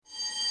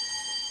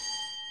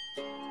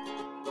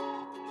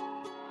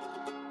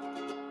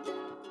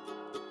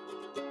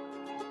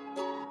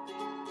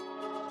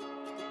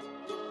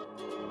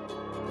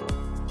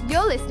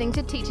You're listening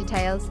to Teacher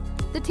Tales,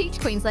 the Teach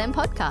Queensland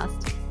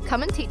podcast.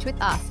 Come and teach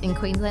with us in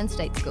Queensland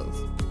State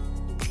Schools.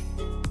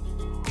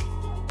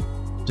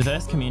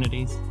 Diverse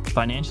communities,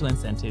 financial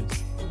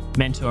incentives,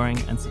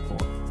 mentoring and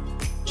support.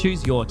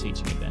 Choose your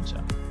teaching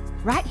adventure.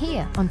 Right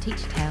here on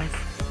Teacher Tales.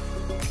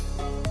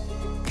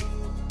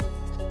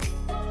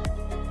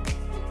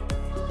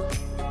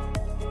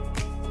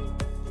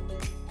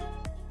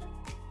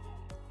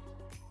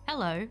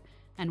 Hello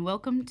and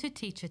welcome to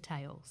Teacher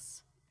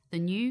Tales, the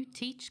new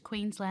Teach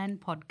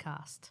Queensland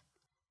podcast.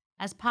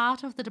 As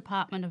part of the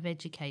Department of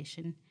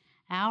Education,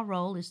 our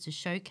role is to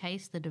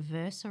showcase the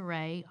diverse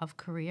array of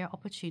career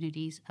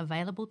opportunities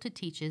available to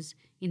teachers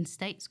in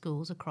state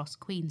schools across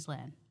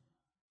Queensland.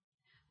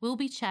 We'll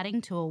be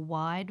chatting to a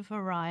wide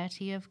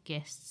variety of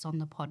guests on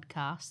the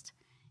podcast,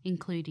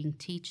 including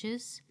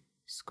teachers,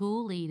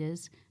 school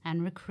leaders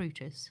and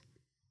recruiters.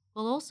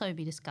 We'll also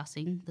be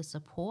discussing the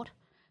support,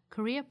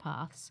 career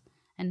paths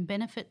and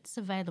benefits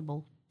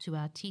available to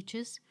our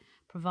teachers,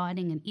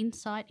 providing an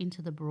insight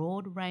into the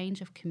broad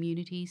range of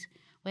communities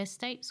where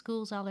state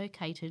schools are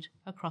located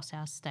across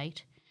our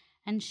state,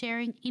 and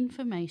sharing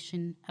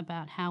information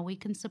about how we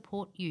can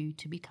support you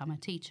to become a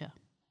teacher.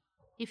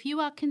 If you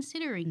are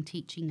considering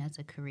teaching as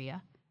a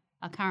career,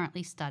 are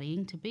currently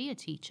studying to be a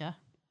teacher,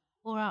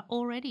 or are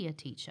already a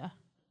teacher,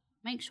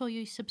 make sure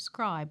you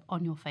subscribe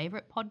on your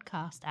favourite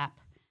podcast app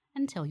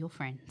and tell your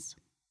friends.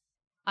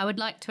 I would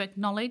like to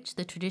acknowledge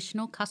the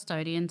traditional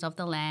custodians of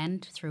the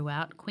land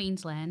throughout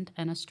Queensland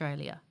and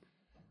Australia.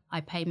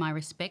 I pay my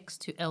respects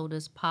to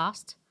elders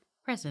past,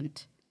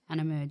 present and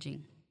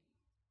emerging.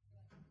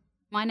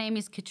 My name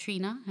is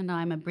Katrina and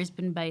I'm a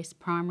Brisbane-based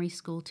primary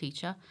school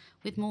teacher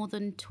with more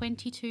than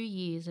 22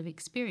 years of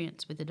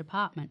experience with the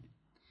department.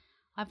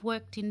 I've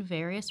worked in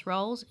various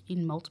roles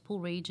in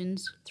multiple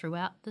regions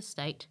throughout the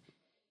state,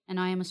 and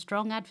I am a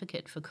strong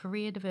advocate for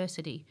career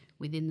diversity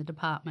within the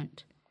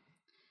department.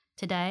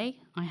 Today,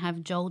 I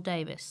have Joel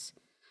Davis.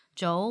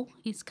 Joel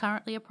is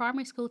currently a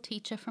primary school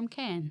teacher from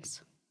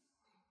Cairns.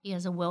 He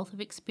has a wealth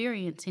of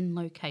experience in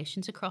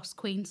locations across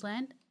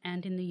Queensland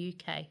and in the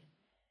UK.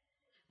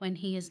 When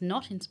he is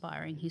not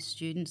inspiring his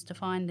students to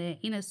find their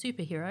inner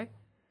superhero,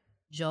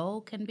 Joel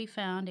can be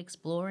found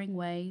exploring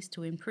ways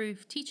to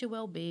improve teacher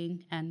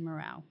well-being and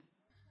morale.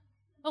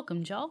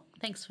 Welcome, Joel.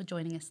 Thanks for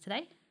joining us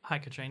today. Hi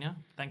Katrina,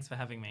 thanks for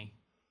having me.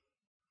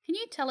 Can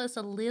you tell us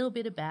a little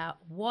bit about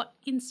what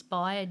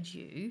inspired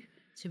you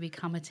to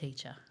become a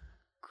teacher?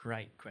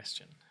 Great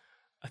question.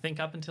 I think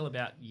up until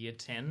about year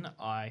 10,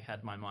 I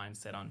had my mind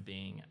set on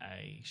being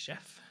a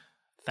chef.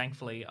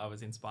 Thankfully, I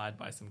was inspired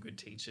by some good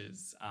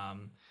teachers. I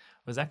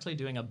was actually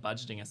doing a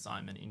budgeting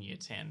assignment in year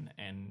 10,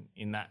 and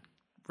in that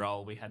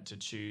role, we had to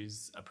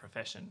choose a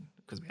profession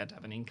because we had to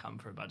have an income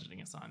for a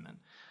budgeting assignment,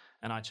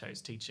 and I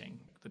chose teaching.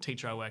 The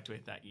teacher I worked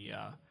with that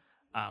year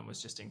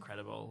was just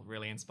incredible,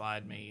 really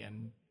inspired me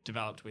and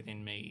developed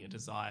within me a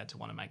desire to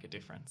want to make a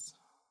difference.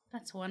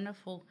 That's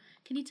wonderful.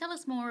 Can you tell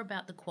us more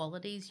about the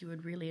qualities you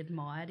had really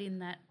admired in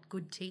that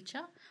good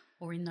teacher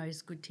or in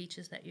those good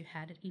teachers that you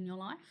had in your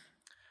life?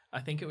 I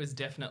think it was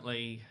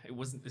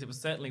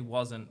certainly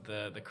wasn't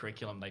the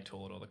curriculum they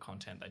taught or the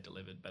content they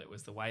delivered, but it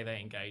was the way they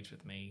engaged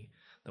with me,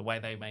 the way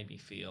they made me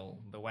feel,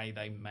 the way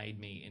they made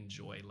me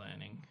enjoy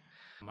learning.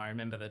 I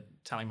remember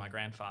telling my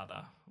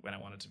grandfather when I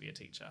wanted to be a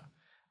teacher,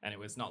 and it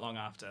was not long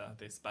after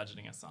this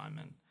budgeting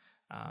assignment.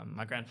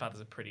 My grandfather's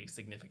a pretty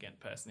significant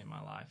person in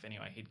my life.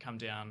 Anyway, he'd come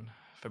down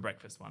for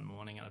breakfast one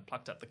morning and I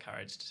plucked up the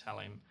courage to tell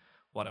him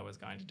what I was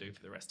going to do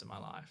for the rest of my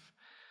life.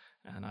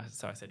 And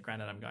so I said,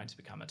 "Grandad, I'm going to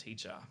become a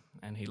teacher."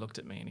 And he looked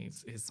at me and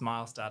his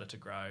smile started to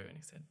grow and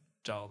he said,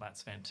 "Joel,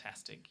 that's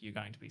fantastic. You're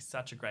going to be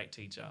such a great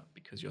teacher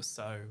because you're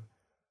so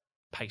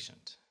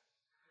patient."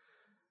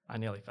 I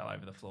nearly fell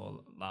over the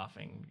floor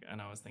laughing,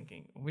 and I was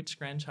thinking, which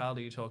grandchild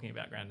are you talking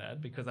about, Grandad?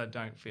 Because I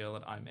don't feel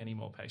that I'm any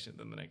more patient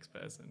than the next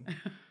person.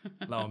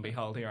 Lo and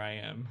behold, here I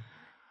am.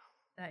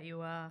 That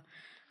you are.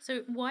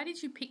 So why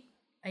did you pick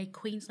a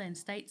Queensland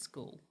state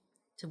school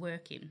to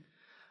work in?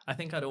 I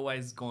think I'd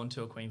always gone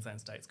to a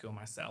Queensland state school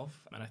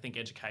myself, and I think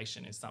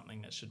education is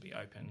something that should be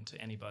open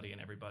to anybody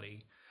and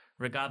everybody,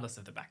 regardless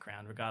of the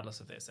background, regardless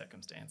of their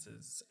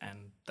circumstances, and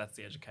that's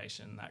the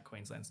education that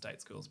Queensland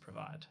state schools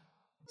provide.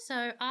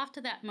 So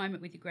after that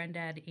moment with your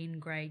granddad in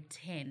grade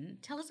 10,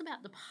 tell us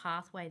about the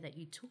pathway that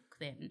you took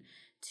then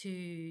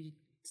to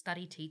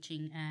study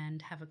teaching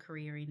and have a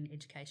career in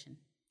education.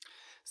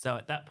 So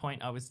at that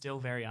point, I was still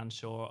very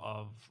unsure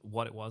of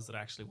what it was that I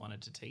actually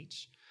wanted to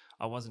teach.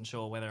 I wasn't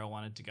sure whether I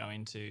wanted to go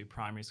into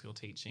primary school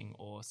teaching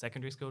or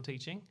secondary school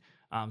teaching.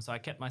 So I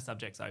kept my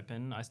subjects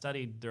open. I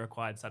studied the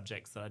required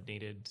subjects that I'd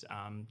needed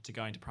to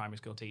go into primary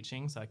school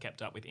teaching. So I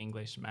kept up with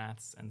English,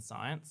 maths and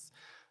science.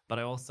 But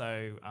I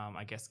also,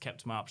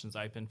 kept my options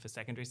open for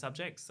secondary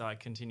subjects. So I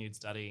continued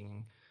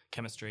studying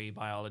chemistry,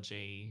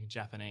 biology,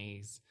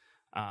 Japanese.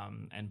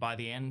 And by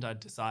the end, I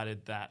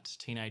decided that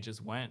teenagers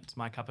weren't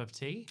my cup of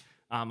tea.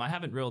 I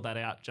haven't ruled that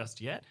out just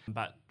yet,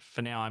 but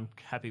for now I'm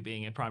happy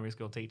being a primary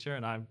school teacher,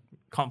 and I'm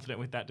confident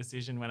with that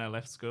decision when I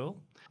left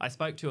school. I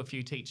spoke to a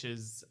few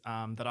teachers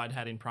that I'd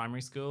had in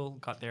primary school,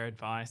 got their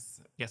advice,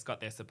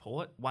 got their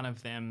support. One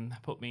of them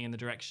put me in the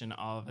direction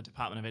of a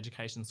Department of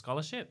Education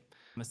scholarship.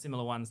 A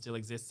similar one still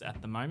exists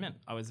at the moment.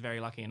 I was very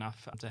lucky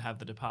enough to have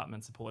the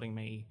department supporting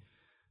me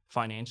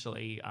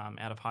financially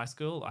out of high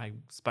school. I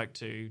spoke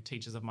to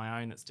teachers of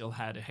my own that still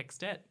had a HECS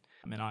debt.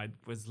 And I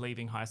was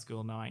leaving high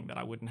school knowing that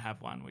I wouldn't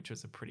have one, which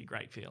was a pretty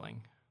great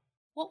feeling.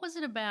 What was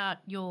it about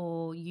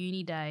your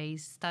uni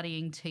days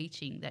studying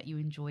teaching that you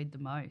enjoyed the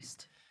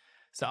most?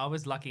 So I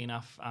was lucky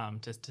enough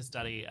to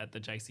study at the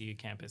JCU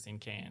campus in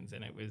Cairns,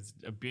 and it was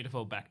a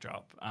beautiful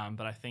backdrop.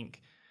 But I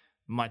think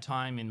my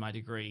time in my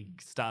degree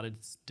started,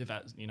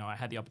 I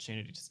had the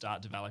opportunity to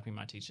start developing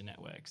my teacher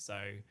network. So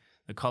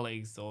the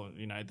colleagues or,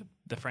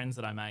 the friends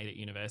that I made at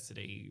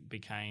university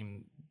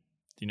became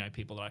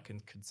people that I can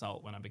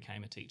consult when I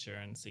became a teacher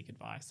and seek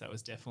advice. So it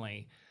was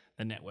definitely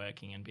the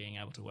networking and being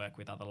able to work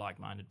with other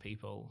like-minded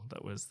people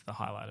that was the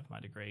highlight of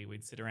my degree.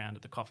 We'd sit around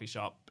at the coffee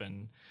shop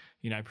and,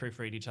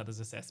 proofread each other's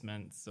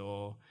assessments,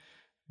 or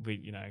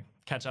we'd,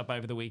 catch up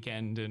over the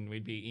weekend and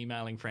we'd be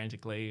emailing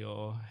frantically,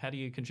 or how do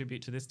you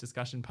contribute to this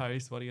discussion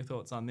post? What are your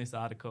thoughts on this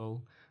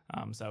article?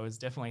 So it was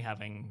definitely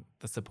having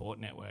the support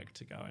network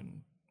to go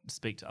and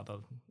speak to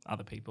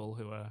other people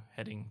who are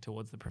heading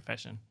towards the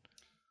profession.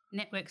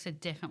 Networks are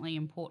definitely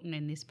important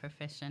in this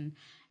profession.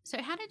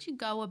 So how did you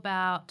go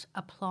about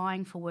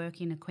applying for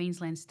work in a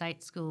Queensland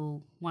state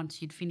school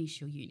once you'd finished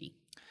your uni?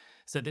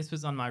 So this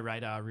was on my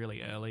radar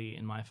really early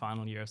in my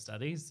final year of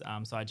studies.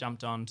 So I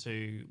jumped on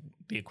to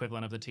the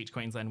equivalent of the Teach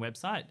Queensland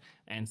website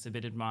and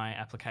submitted my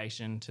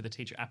application to the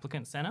Teacher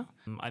Applicant Centre.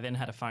 I then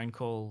had a phone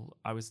call.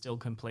 I was still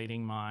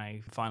completing my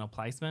final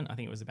placement. I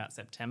think it was about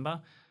September.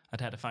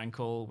 I'd had a phone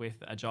call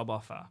with a job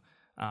offer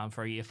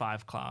for a Year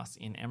 5 class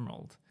in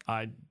Emerald.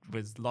 I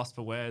was lost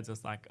for words. I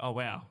was like, oh,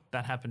 wow,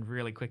 that happened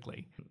really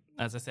quickly.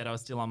 As I said, I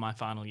was still on my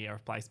final year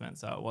of placement,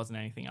 so it wasn't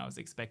anything I was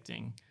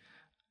expecting.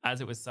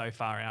 As it was so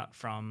far out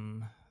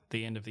from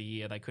the end of the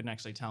year, they couldn't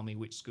actually tell me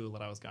which school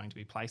that I was going to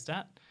be placed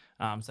at.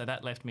 So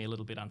that left me a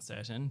little bit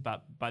uncertain.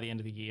 But by the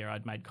end of the year,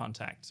 I'd made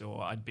contact,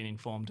 or I'd been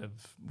informed of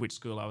which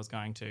school I was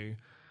going to.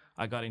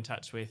 I got in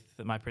touch with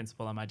my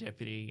principal and my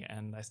deputy,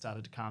 and they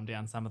started to calm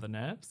down some of the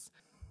nerves.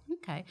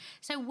 Okay.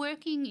 So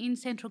working in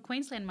Central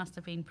Queensland must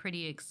have been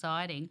pretty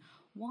exciting.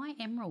 Why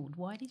Emerald?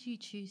 Why did you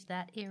choose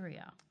that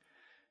area?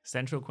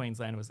 Central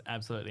Queensland was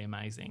absolutely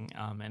amazing,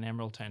 and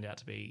Emerald turned out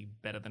to be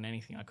better than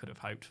anything I could have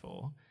hoped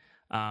for.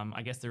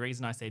 I guess the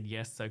reason I said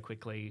yes so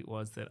quickly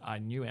was that I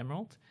knew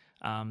Emerald.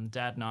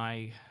 Dad and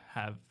I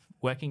have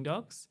working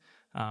dogs.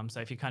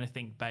 So if you kind of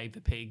think Babe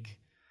the pig,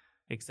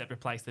 except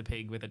replace the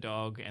pig with a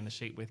dog and the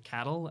sheep with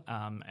cattle,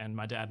 and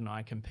my dad and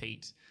I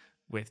compete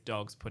with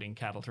dogs putting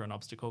cattle through an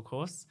obstacle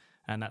course,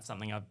 and that's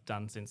something I've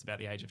done since about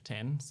the age of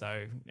 10.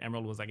 So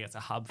Emerald was, I guess,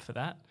 a hub for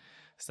that.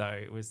 So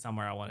it was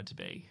somewhere I wanted to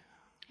be.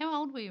 How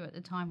old were you at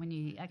the time when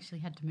you actually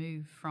had to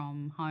move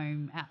from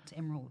home out to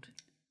Emerald?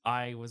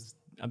 I was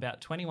about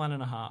 21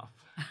 and a half.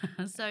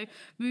 So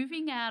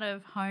moving out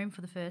of home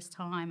for the first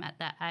time at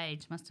that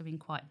age must have been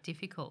quite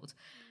difficult.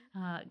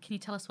 Can you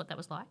tell us what that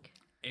was like?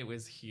 It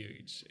was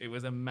huge. It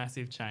was a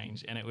massive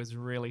change, and it was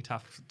really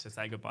tough to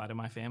say goodbye to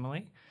my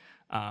family.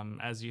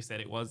 As you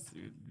said, it was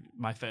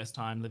my first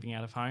time living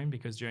out of home,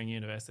 because during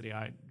university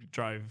I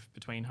drove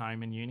between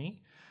home and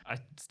uni. I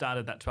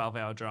started that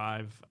 12-hour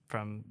drive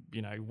from,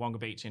 Wonga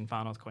Beach in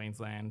far north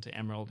Queensland to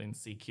Emerald in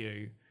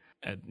CQ.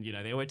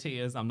 There were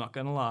tears, I'm not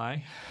going to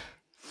lie.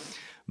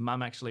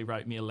 Mum actually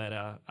wrote me a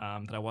letter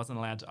that I wasn't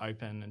allowed to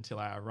open until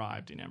I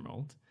arrived in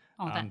Emerald.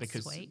 Oh, that's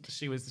because sweet.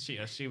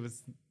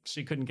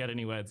 She couldn't get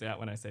any words out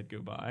when I said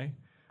goodbye.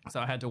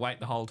 So I had to wait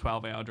the whole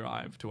 12-hour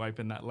drive to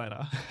open that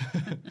letter.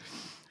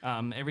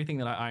 Everything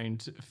that I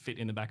owned fit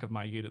in the back of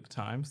my ute at the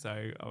time,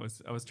 so I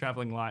was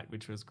travelling light,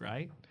 which was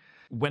great.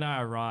 When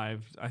I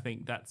arrived, I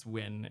think that's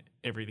when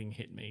everything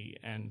hit me,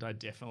 and I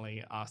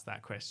definitely asked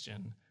that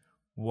question,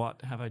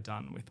 what have I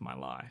done with my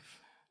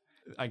life?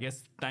 I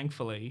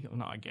definitely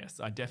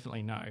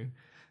know.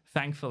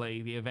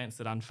 Thankfully, the events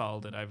that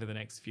unfolded over the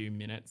next few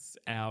minutes,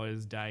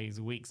 hours,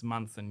 days, weeks,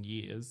 months and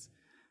years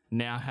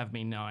now have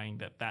me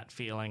knowing that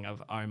feeling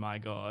of, oh my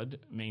God,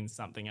 means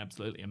something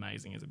absolutely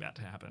amazing is about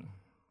to happen.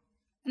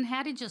 And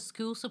how did your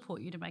school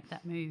support you to make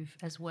that move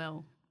as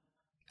well?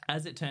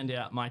 As it turned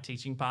out, my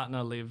teaching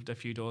partner lived a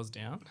few doors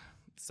down.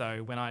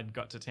 So when I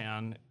got to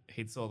town,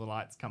 he'd saw the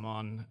lights come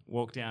on,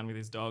 walked down with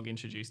his dog,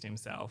 introduced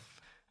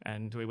himself,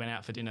 and we went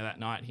out for dinner that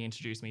night. He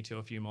introduced me to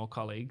a few more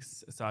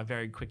colleagues. So I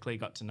very quickly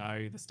got to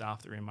know the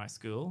staff that were in my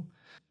school.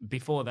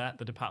 Before that,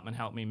 the department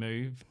helped me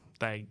move.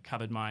 They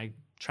covered my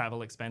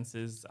travel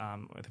expenses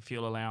with a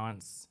fuel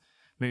allowance,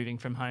 moving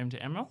from home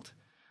to Emerald,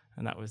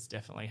 and that was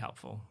definitely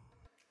helpful.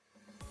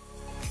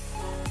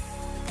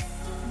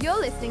 You're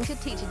listening to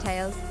Teacher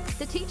Tales,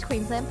 the Teach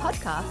Queensland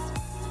podcast.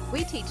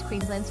 We teach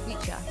Queensland's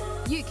future.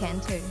 You can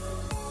too.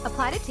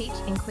 Apply to teach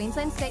in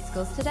Queensland state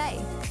schools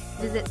today.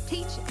 Visit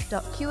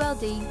teach.qld.gov.au.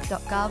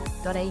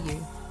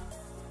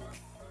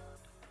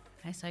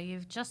 Okay, so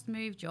you've just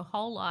moved your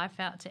whole life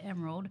out to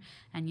Emerald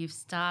and you've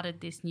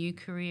started this new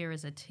career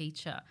as a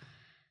teacher.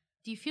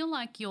 Do you feel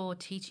like your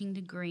teaching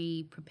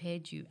degree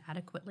prepared you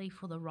adequately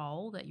for the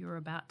role that you're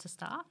about to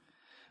start?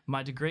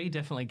 My degree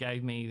definitely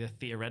gave me the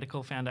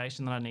theoretical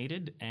foundation that I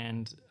needed,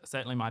 and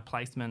certainly my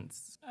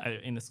placements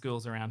in the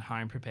schools around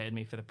home prepared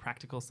me for the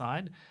practical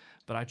side.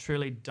 But I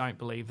truly don't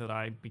believe that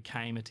I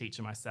became a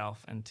teacher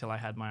myself until I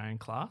had my own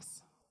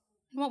class.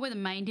 What were the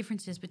main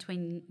differences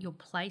between your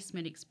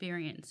placement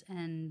experience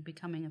and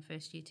becoming a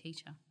first-year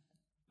teacher?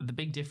 The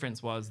big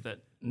difference was that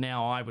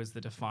now I was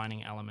the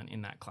defining element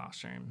in that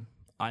classroom.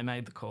 I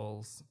made the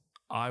calls.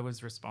 I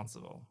was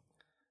responsible.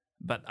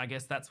 But I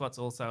guess that's what's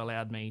also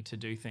allowed me to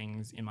do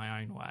things in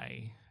my own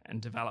way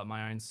and develop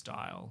my own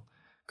style,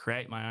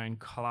 create my own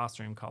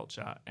classroom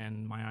culture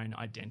and my own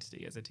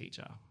identity as a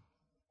teacher.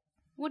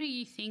 What do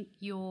you think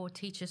your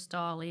teacher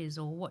style is,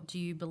 or what do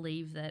you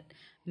believe that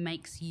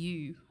makes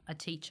you a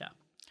teacher?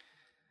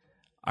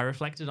 I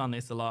reflected on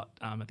this a lot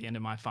at the end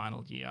of my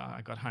final year.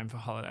 I got home for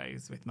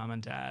holidays with mum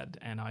and dad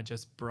and I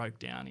just broke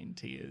down in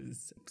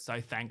tears. So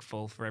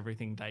thankful for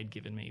everything they'd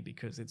given me,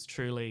 because it's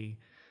truly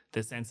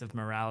the sense of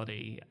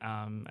morality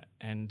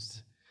and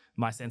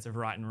my sense of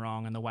right and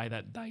wrong and the way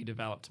that they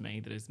developed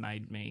me that has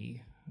made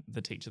me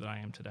the teacher that I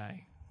am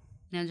today.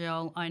 Now,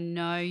 Joel, I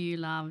know you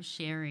love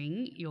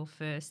sharing your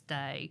first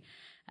day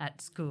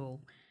at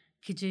school.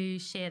 Could you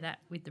share that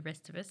with the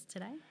rest of us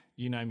today?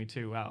 You know me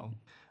too well.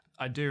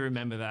 I do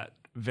remember that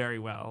very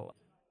well.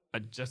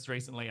 Just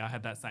recently I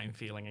had that same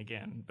feeling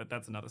again, but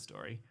that's another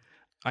story.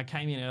 I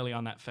came in early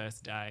on that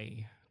first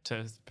day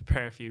to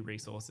prepare a few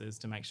resources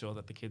to make sure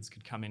that the kids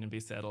could come in and be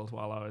settled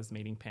while I was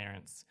meeting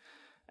parents.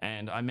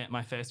 And I met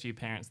my first few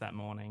parents that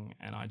morning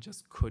and I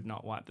just could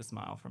not wipe the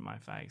smile from my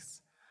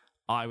face.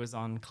 I was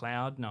on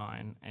cloud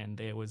 9 and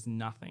there was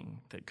nothing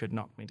that could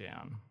knock me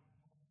down.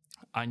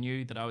 I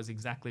knew that I was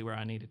exactly where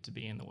I needed to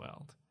be in the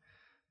world.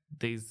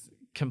 These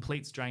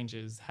complete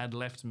strangers had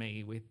left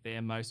me with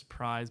their most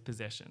prized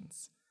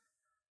possessions.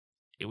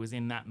 It was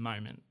in that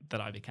moment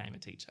that I became a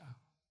teacher.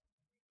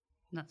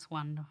 That's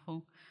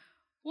wonderful.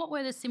 What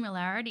were the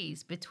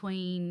similarities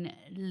between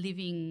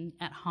living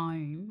at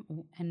home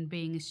and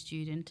being a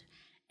student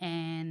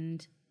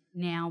and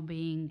now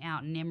being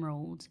out in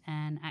Emerald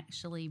and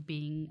actually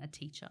being a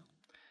teacher?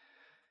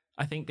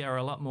 I think there are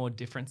a lot more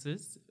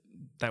differences.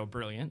 They were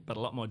brilliant, but a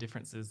lot more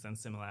differences than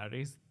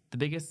similarities. The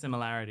biggest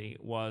similarity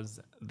was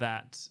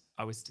that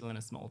I was still in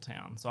a small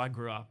town. So I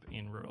grew up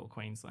in rural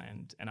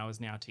Queensland and I was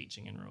now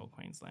teaching in rural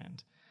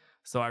Queensland.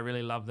 So I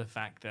really love the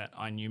fact that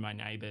I knew my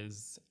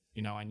neighbours.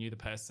 You know, I knew the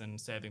person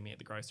serving me at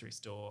the grocery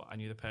store. I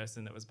knew the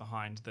person that was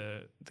behind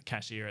the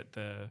cashier at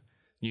the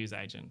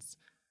newsagents.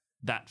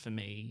 That for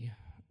me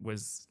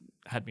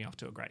had me off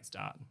to a great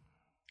start.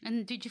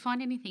 And did you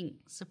find anything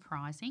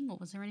surprising, or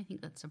was there anything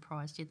that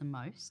surprised you the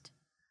most?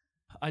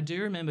 I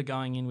do remember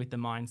going in with the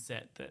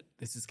mindset that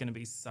this is going to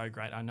be so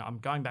great. I know I'm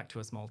going back to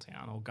a small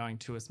town or going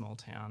to a small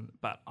town,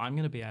 but I'm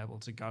going to be able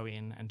to go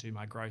in and do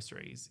my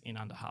groceries in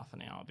under half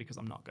an hour because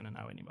I'm not going to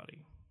know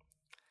anybody.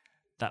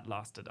 That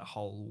lasted a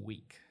whole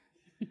week.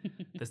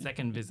 The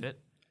second visit,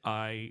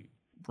 I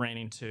ran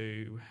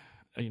into,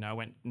 I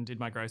went and did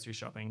my grocery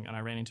shopping and I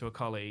ran into a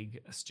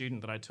colleague, a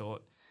student that I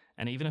taught,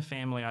 and even a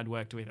family I'd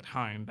worked with at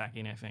home back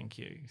in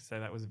FNQ.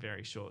 So that was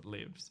very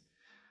short-lived.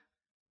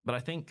 But I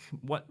think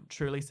what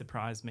truly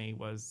surprised me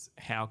was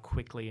how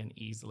quickly and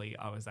easily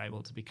I was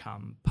able to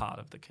become part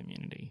of the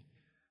community.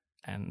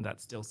 And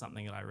that's still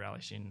something that I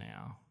relish in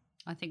now.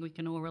 I think we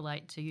can all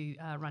relate to you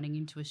running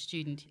into a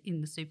student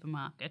in the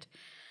supermarket.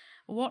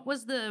 What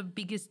was the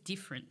biggest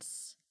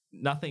difference?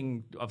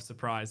 Nothing of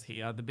surprise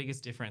here. The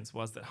biggest difference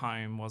was that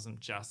home wasn't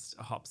just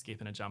a hop, skip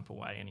and a jump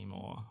away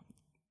anymore.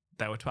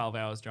 They were 12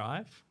 hours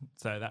drive,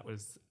 so that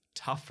was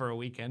tough for a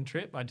weekend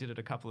trip. I did it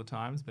a couple of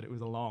times, but it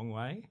was a long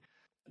way.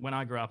 When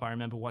I grew up, I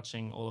remember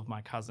watching all of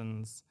my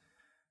cousins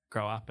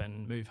grow up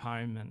and move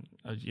home and,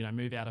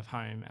 move out of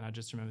home. And I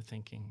just remember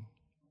thinking,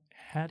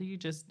 how do you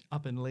just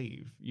up and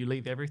leave? You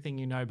leave everything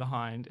you know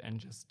behind and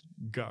just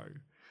go.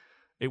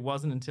 It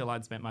wasn't until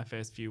I'd spent my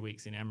first few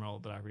weeks in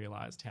Emerald that I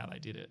realised how they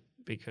did it,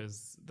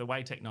 because the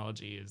way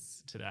technology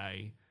is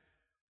today,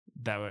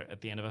 they were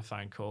at the end of a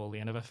phone call, the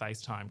end of a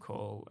FaceTime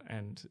call,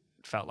 and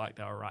it felt like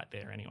they were right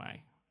there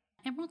anyway.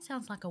 Emerald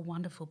sounds like a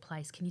wonderful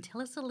place. Can you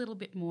tell us a little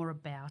bit more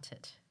about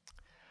it?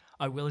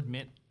 I will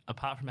admit,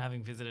 apart from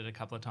having visited a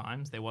couple of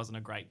times, there wasn't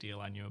a great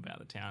deal I knew about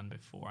the town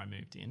before I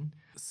moved in.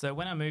 So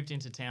when I moved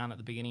into town at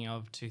the beginning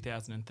of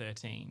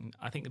 2013,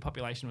 I think the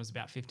population was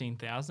about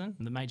 15,000.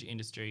 The major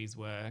industries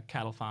were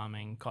cattle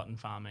farming, cotton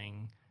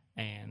farming,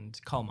 and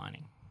coal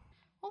mining.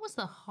 What was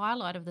the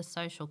highlight of the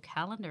social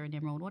calendar in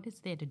Emerald? What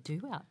is there to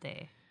do out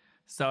there?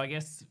 So I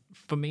guess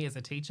for me as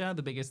a teacher,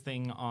 the biggest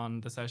thing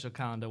on the social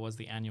calendar was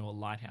the annual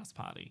Lighthouse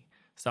Party.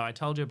 So I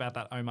told you about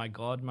that oh my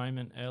God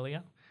moment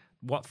earlier.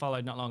 What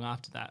followed not long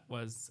after that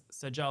was,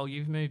 so Joel,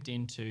 you've moved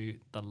into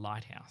the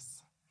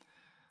Lighthouse.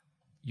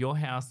 Your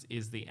house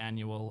is the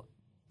annual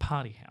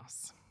party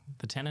house.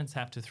 The tenants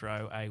have to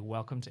throw a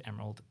welcome to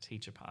Emerald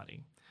teacher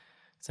party.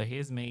 So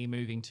here's me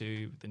moving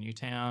to the new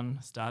town,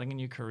 starting a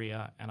new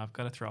career, and I've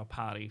got to throw a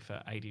party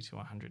for 80 to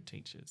 100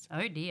 teachers.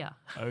 Oh dear.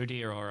 Oh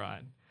dear, all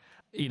right.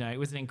 It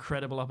was an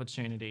incredible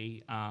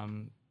opportunity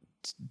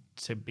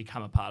to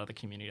become a part of the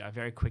community. I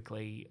very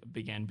quickly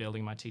began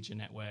building my teacher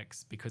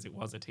networks because it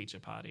was a teacher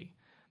party.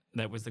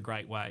 That was the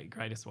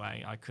greatest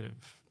way I could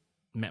have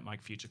met my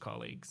future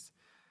colleagues.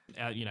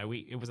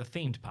 It was a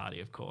themed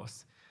party, of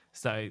course.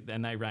 So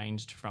then they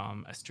ranged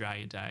from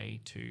Australia Day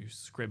to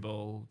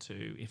Scribble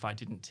to if I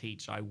didn't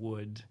teach, I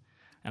would.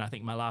 And I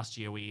think my last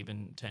year we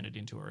even turned it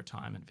into a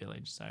retirement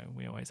village. So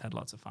we always had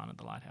lots of fun at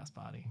the Lighthouse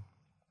Party.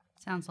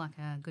 Sounds like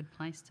a good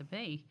place to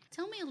be.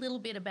 Tell me a little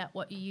bit about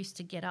what you used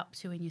to get up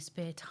to in your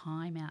spare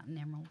time out in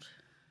Emerald.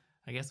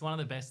 I guess one of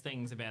the best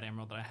things about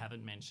Emerald that I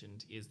haven't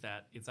mentioned is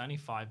that it's only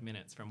 5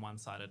 minutes from one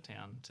side of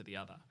town to the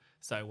other.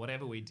 So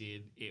whatever we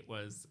did, it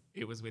was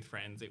with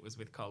friends, it was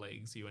with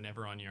colleagues. You were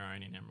never on your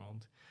own in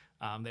Emerald.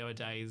 There were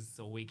days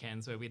or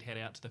weekends where we'd head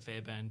out to the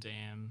Fairburn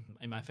Dam.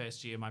 In my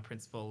first year, my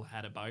principal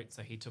had a boat,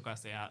 so he took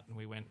us out and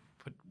we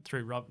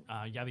threw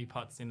yabby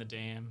pots in the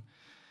dam,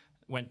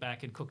 went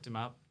back and cooked them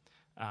up.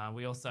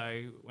 We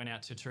also went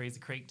out to Teresa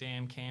Creek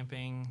Dam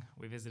camping.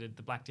 We visited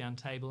the Blackdown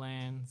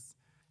Tablelands.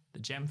 The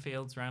Gem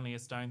Fields were only a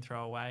stone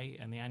throw away,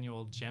 and the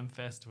annual Gem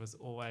Fest was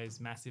always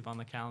massive on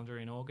the calendar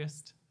in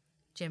August.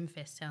 Gem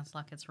Fest sounds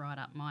like it's right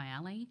up my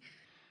alley.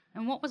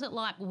 And what was it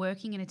like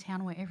working in a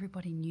town where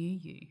everybody knew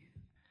you?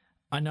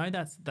 I know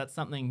that's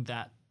something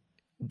that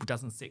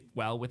doesn't sit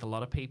well with a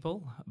lot of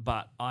people,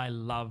 but I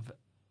love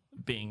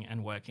being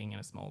and working in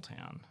a small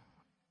town.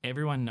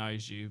 Everyone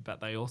knows you,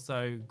 but they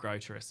also grow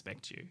to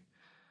respect you.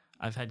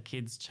 I've had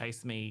kids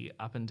chase me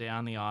up and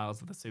down the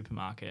aisles of the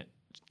supermarket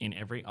in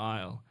every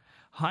aisle.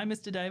 Hi,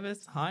 Mr.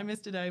 Davis. Hi,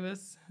 Mr.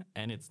 Davis.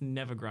 And it's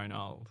never grown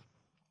old.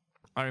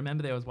 I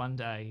remember there was one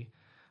day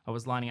I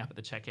was lining up at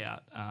the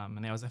checkout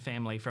and there was a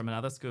family from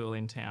another school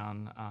in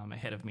town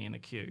ahead of me in the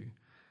queue.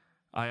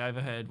 I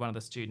overheard one of the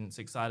students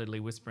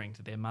excitedly whispering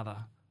to their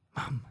mother,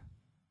 "Mum,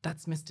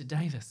 that's Mr.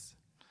 Davis."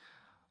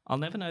 I'll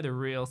never know the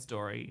real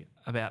story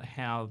about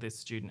how this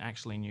student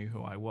actually knew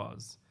who I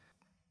was.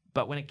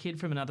 But when a kid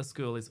from another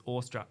school is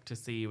awestruck to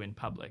see you in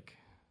public,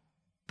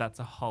 that's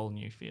a whole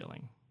new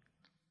feeling.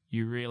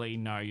 You really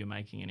know you're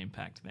making an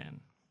impact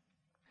then.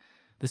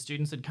 The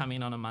students would come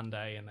in on a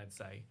Monday and they'd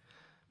say,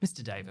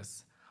 "Mr.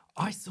 Davis,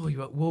 I saw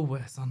you at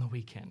Woolworths on the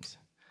weekend."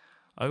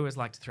 I always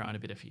like to throw in a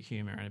bit of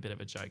humour and a bit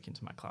of a joke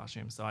into my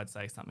classroom, so I'd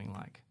say something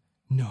like,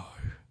 "No,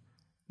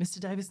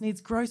 Mr. Davis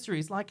needs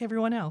groceries like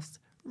everyone else.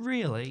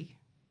 Really?"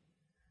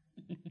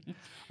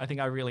 I think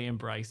I really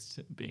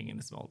embraced being in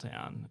the small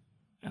town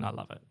and I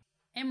love it.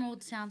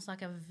 Emerald sounds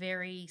like a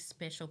very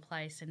special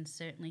place and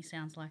certainly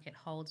sounds like it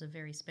holds a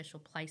very special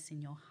place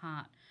in your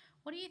heart.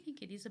 What do you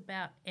think it is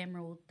about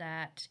Emerald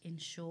that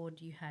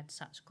ensured you had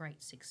such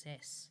great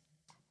success?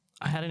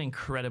 I had an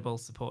incredible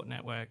support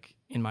network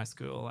in my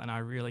school and I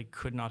really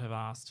could not have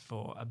asked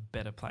for a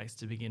better place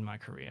to begin my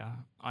career.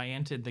 I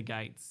entered the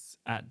gates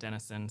at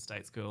Denison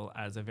State School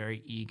as a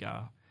very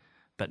eager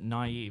but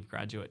naive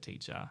graduate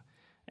teacher.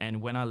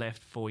 And when I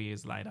left 4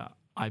 years later,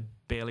 I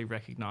barely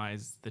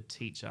recognised the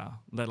teacher,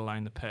 let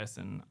alone the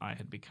person I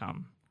had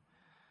become.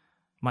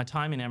 My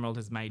time in Emerald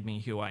has made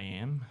me who I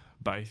am,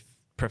 both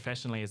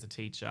professionally as a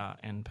teacher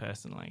and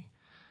personally.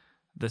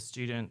 The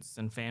students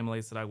and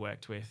families that I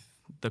worked with,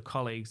 the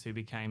colleagues who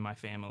became my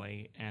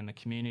family, and the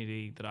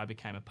community that I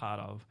became a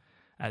part of,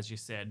 as you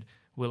said,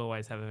 will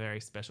always have a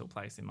very special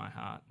place in my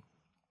heart.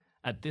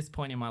 At this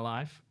point in my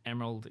life,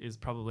 Emerald is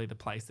probably the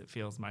place that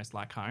feels most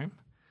like home.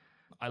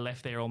 I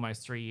left there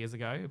almost 3 years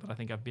ago, but I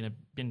think I've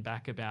been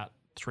back about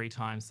 3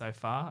 times so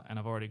far, and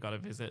I've already got a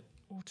visit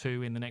or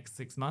 2 in the next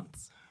 6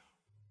 months.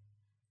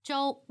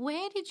 Joel,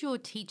 where did your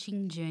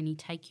teaching journey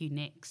take you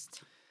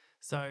next?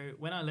 So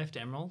when I left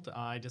Emerald,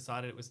 I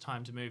decided it was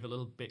time to move a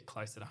little bit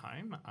closer to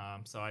home.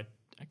 So I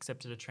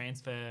accepted a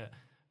transfer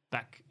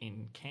back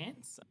in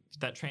Cairns.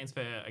 That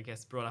transfer, I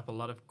guess, brought up a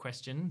lot of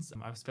questions.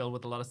 I was filled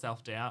with a lot of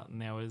self-doubt,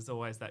 and there was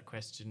always that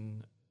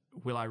question,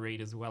 will I read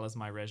as well as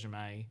my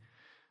resume?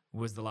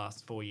 Was the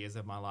last 4 years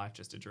of my life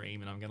just a dream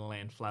and I'm going to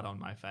land flat on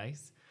my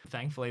face?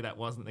 Thankfully, that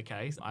wasn't the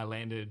case. I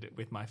landed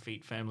with my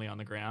feet firmly on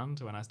the ground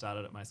when I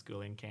started at my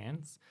school in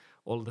Cairns.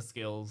 All of the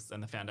skills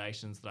and the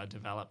foundations that I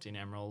developed in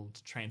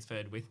Emerald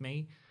transferred with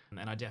me,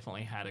 and I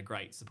definitely had a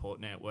great support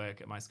network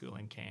at my school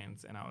in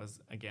Cairns, and I was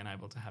again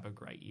able to have a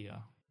great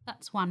year.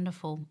 That's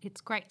wonderful.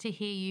 It's great to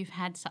hear you've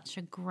had such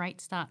a great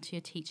start to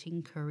your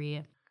teaching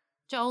career.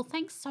 Joel,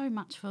 thanks so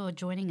much for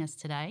joining us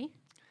today.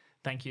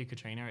 Thank you,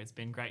 Katrina. It's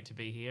been great to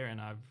be here,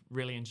 and I've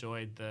really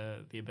enjoyed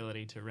the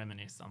ability to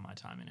reminisce on my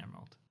time in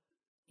Emerald.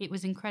 It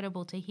was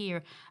incredible to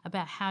hear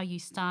about how you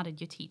started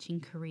your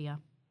teaching career.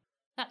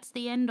 That's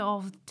the end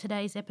of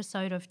today's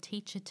episode of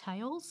Teacher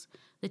Tales,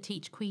 the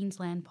Teach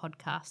Queensland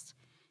podcast.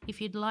 If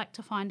you'd like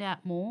to find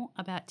out more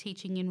about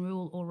teaching in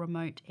rural or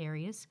remote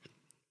areas,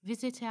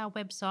 visit our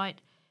website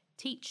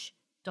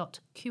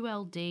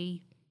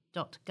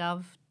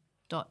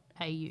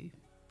teach.qld.gov.au.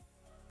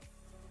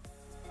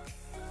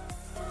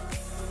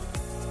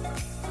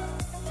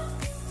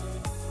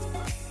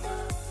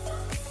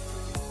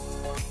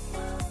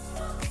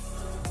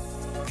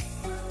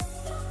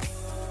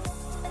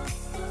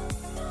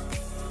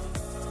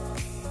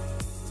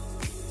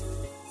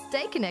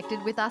 Stay connected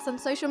with us on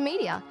social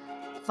media.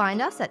 Find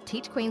us at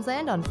Teach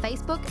Queensland on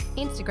Facebook,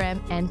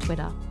 Instagram and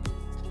Twitter.